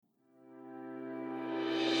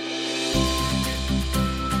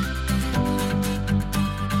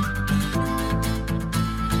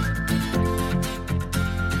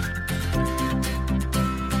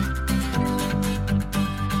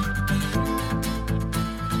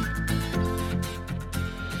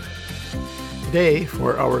Today,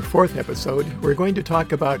 for our fourth episode, we're going to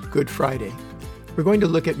talk about Good Friday. We're going to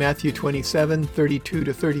look at Matthew 27, 32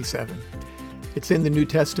 to 37. It's in the New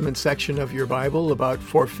Testament section of your Bible, about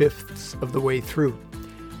 4/5 of the way through.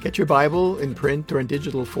 Get your Bible in print or in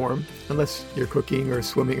digital form, unless you're cooking or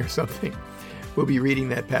swimming or something. We'll be reading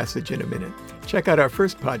that passage in a minute. Check out our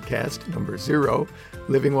first podcast, number 0,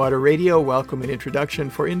 Living Water Radio, Welcome and Introduction,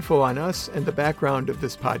 for info on us and the background of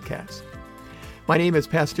this podcast. My name is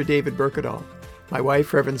Pastor David Berkedal. My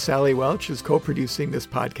wife, Reverend Sally Welch, is co-producing this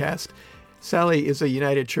podcast. Sally is a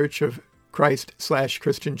United Church of Christ /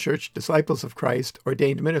 Christian Church Disciples of Christ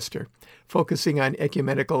ordained minister, focusing on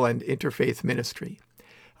ecumenical and interfaith ministry.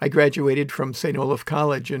 I graduated from St. Olaf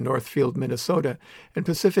College in Northfield, Minnesota, and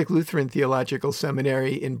Pacific Lutheran Theological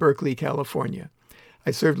Seminary in Berkeley, California.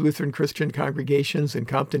 I served Lutheran Christian congregations in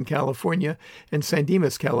Compton, California, and San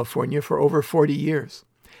Dimas, California for over 40 years.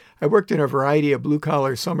 I worked in a variety of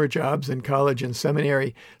blue-collar summer jobs in college and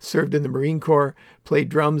seminary, served in the Marine Corps, played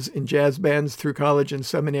drums in jazz bands through college and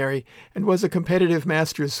seminary, and was a competitive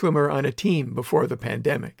masters swimmer on a team before the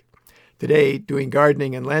pandemic. Today, doing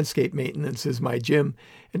gardening and landscape maintenance is my gym,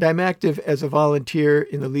 and I'm active as a volunteer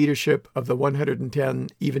in the leadership of the 110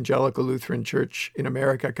 Evangelical Lutheran Church in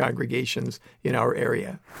America congregations in our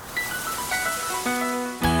area.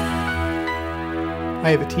 I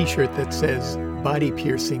have a t-shirt that says, "Body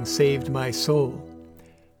piercing saved my soul."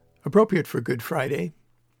 Appropriate for Good Friday.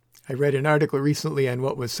 I read an article recently on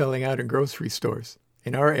what was selling out in grocery stores.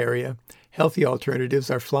 In our area, healthy alternatives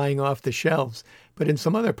are flying off the shelves, but in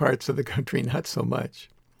some other parts of the country, not so much.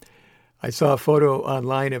 I saw a photo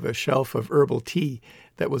online of a shelf of herbal tea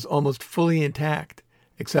that was almost fully intact,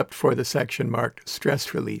 except for the section marked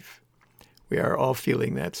stress relief. We are all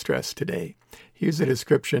feeling that stress today. Here's a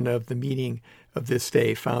description of the meaning of this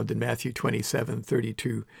day found in Matthew 27,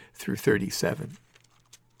 32 through 37.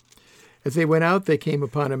 As they went out, they came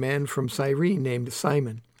upon a man from Cyrene named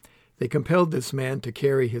Simon. They compelled this man to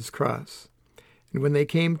carry his cross. And when they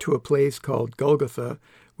came to a place called Golgotha,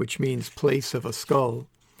 which means place of a skull,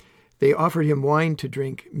 they offered him wine to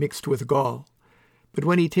drink mixed with gall. But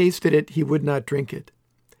when he tasted it, he would not drink it.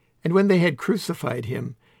 And when they had crucified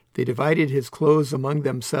him, they divided his clothes among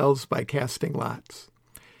themselves by casting lots.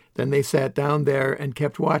 Then they sat down there and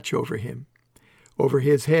kept watch over him. Over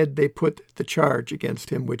his head they put the charge against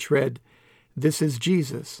him, which read, "This is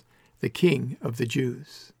Jesus, the King of the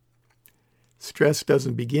Jews." Stress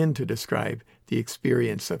doesn't begin to describe the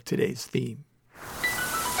experience of today's theme.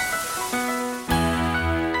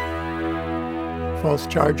 False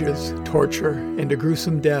charges, torture, and a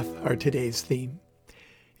gruesome death are today's theme.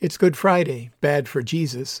 It's Good Friday, bad for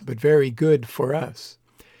Jesus, but very good for us.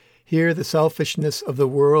 Here, the selfishness of the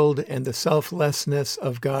world and the selflessness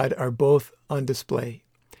of God are both on display.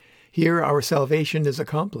 Here, our salvation is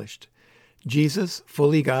accomplished. Jesus,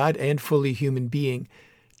 fully God and fully human being,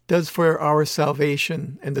 does for our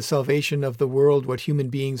salvation and the salvation of the world what human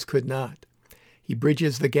beings could not. He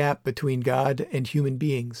bridges the gap between God and human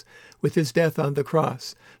beings with his death on the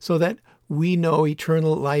cross, so that we know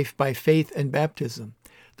eternal life by faith and baptism,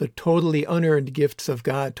 the totally unearned gifts of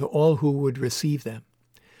God to all who would receive them.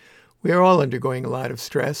 We are all undergoing a lot of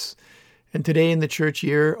stress, and today in the church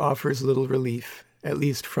year offers little relief, at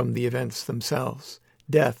least from the events themselves.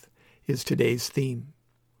 Death is today's theme.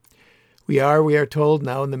 We are told,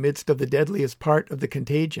 now in the midst of the deadliest part of the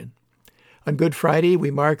contagion. On Good Friday, we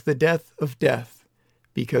mark the death of death,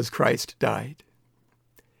 because Christ died.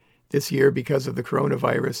 This year, because of the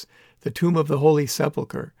coronavirus, the tomb of the Holy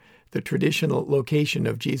Sepulchre, the traditional location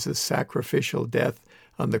of Jesus' sacrificial death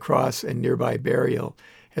on the cross and nearby burial,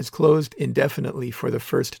 has closed indefinitely for the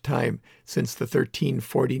first time since the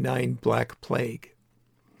 1349 Black Plague.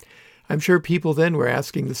 I'm sure people then were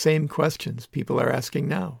asking the same questions people are asking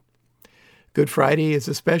now. Good Friday is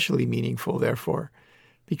especially meaningful, therefore,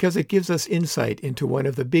 because it gives us insight into one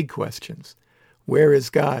of the big questions: where is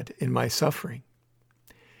God in my suffering?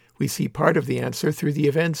 We see part of the answer through the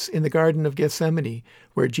events in the Garden of Gethsemane,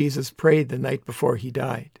 where Jesus prayed the night before he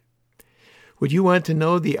died. Would you want to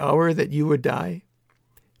know the hour that you would die?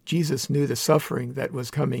 Jesus knew the suffering that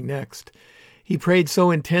was coming next. He prayed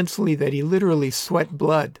so intensely that he literally sweat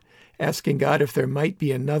blood, asking God if there might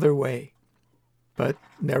be another way. But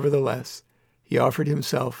nevertheless, he offered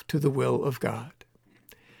himself to the will of God.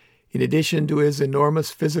 In addition to his enormous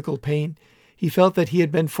physical pain, he felt that he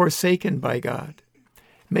had been forsaken by God.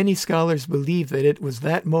 Many scholars believe that it was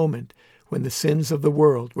that moment when the sins of the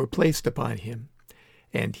world were placed upon him,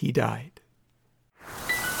 and he died.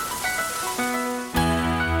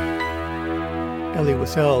 Elie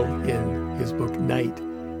Wiesel, in his book Night,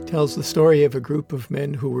 tells the story of a group of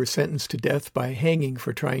men who were sentenced to death by hanging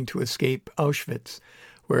for trying to escape Auschwitz,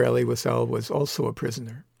 where Elie Wiesel was also a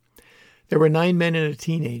prisoner. There were 9 men and a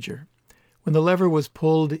teenager. When the lever was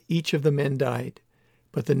pulled, each of the men died,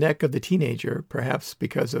 but the neck of the teenager, perhaps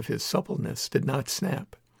because of his suppleness, did not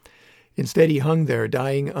snap. Instead, he hung there,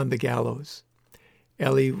 dying on the gallows.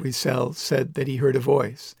 Elie Wiesel said that he heard a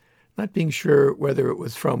voice, not being sure whether it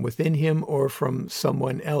was from within him or from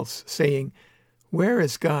someone else, saying, "Where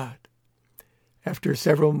is God?" After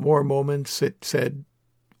several more moments, it said,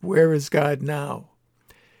 "Where is God now?"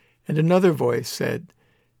 And another voice said,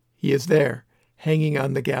 "He is there, hanging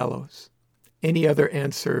on the gallows." Any other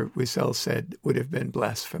answer, Wiesel said, would have been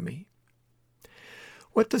blasphemy.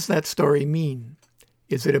 What does that story mean?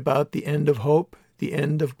 Is it about the end of hope, the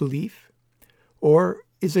end of belief? Or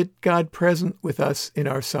is it God present with us in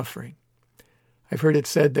our suffering? I've heard it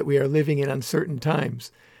said that we are living in uncertain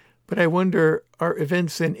times, but I wonder, are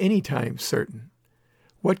events in any time certain?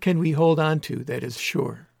 What can we hold on to that is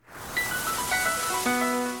sure?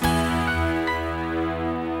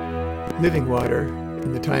 Living water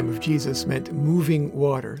in the time of Jesus meant moving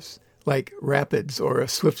waters, like rapids or a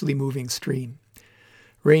swiftly moving stream.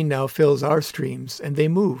 Rain now fills our streams, and they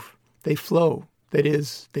move, they flow, that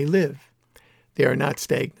is, they live. They are not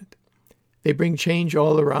stagnant. They bring change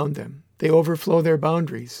all around them. They overflow their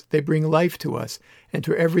boundaries. They bring life to us and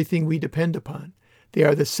to everything we depend upon. They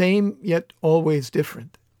are the same, yet always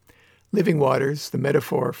different. Living waters, the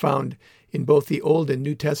metaphor found in both the Old and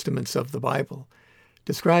New Testaments of the Bible,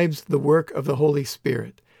 describes the work of the Holy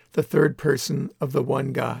Spirit, the third person of the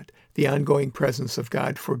one God, the ongoing presence of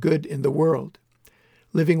God for good in the world.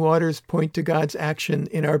 Living waters point to God's action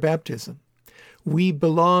in our baptism. We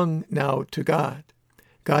belong now to God.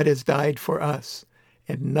 God has died for us,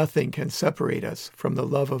 and nothing can separate us from the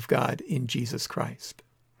love of God in Jesus Christ.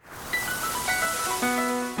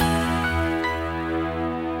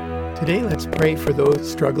 Today, let's pray for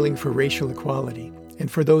those struggling for racial equality and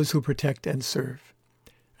for those who protect and serve.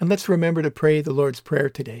 And let's remember to pray the Lord's Prayer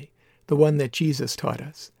today, the one that Jesus taught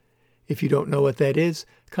us. If you don't know what that is,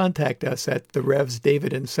 contact us at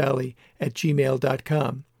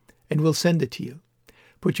therevsdavidandsally@gmail.com, and we'll send it to you.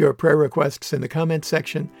 Put your prayer requests in the comments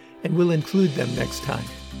section, and we'll include them next time.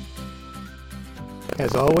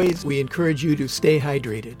 As always, we encourage you to stay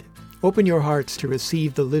hydrated. Open your hearts to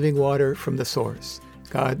receive the living water from the source,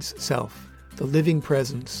 God's self, the living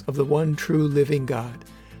presence of the one true living God,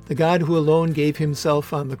 the God who alone gave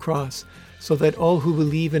himself on the cross so that all who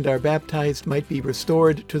believe and are baptized might be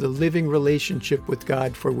restored to the living relationship with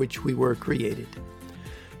God for which we were created.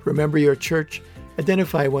 Remember your church.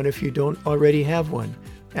 Identify one if you don't already have one.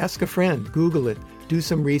 Ask a friend, Google it, do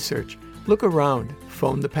some research, look around,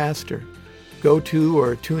 phone the pastor. Go to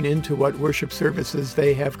or tune into what worship services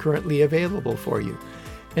they have currently available for you,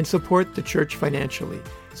 and support the church financially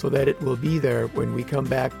so that it will be there when we come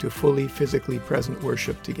back to fully physically present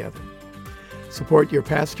worship together. Support your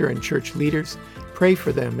pastor and church leaders, pray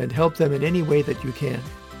for them, and help them in any way that you can.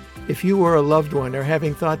 If you or a loved one are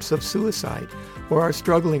having thoughts of suicide or are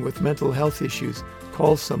struggling with mental health issues,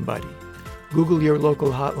 call somebody. Google your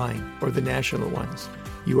local hotline or the national ones.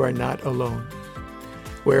 You are not alone.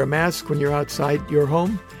 Wear a mask when you're outside your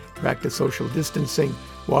home. Practice social distancing.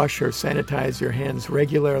 Wash or sanitize your hands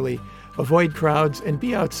regularly. Avoid crowds and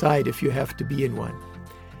be outside if you have to be in one.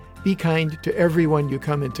 Be kind to everyone you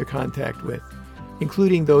come into contact with,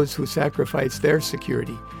 including those who sacrifice their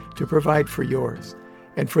security to provide for yours,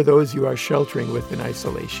 and for those you are sheltering with in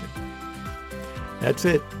isolation. That's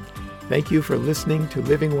it. Thank you for listening to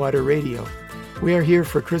Living Water Radio. We are here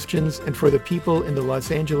for Christians and for the people in the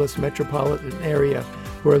Los Angeles metropolitan area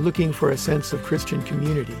who are looking for a sense of Christian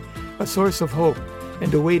community, a source of hope,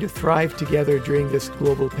 and a way to thrive together during this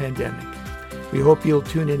global pandemic. We hope you'll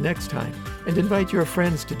tune in next time and invite your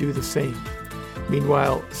friends to do the same.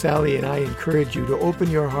 Meanwhile, Sally and I encourage you to open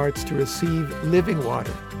your hearts to receive living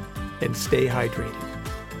water and stay hydrated.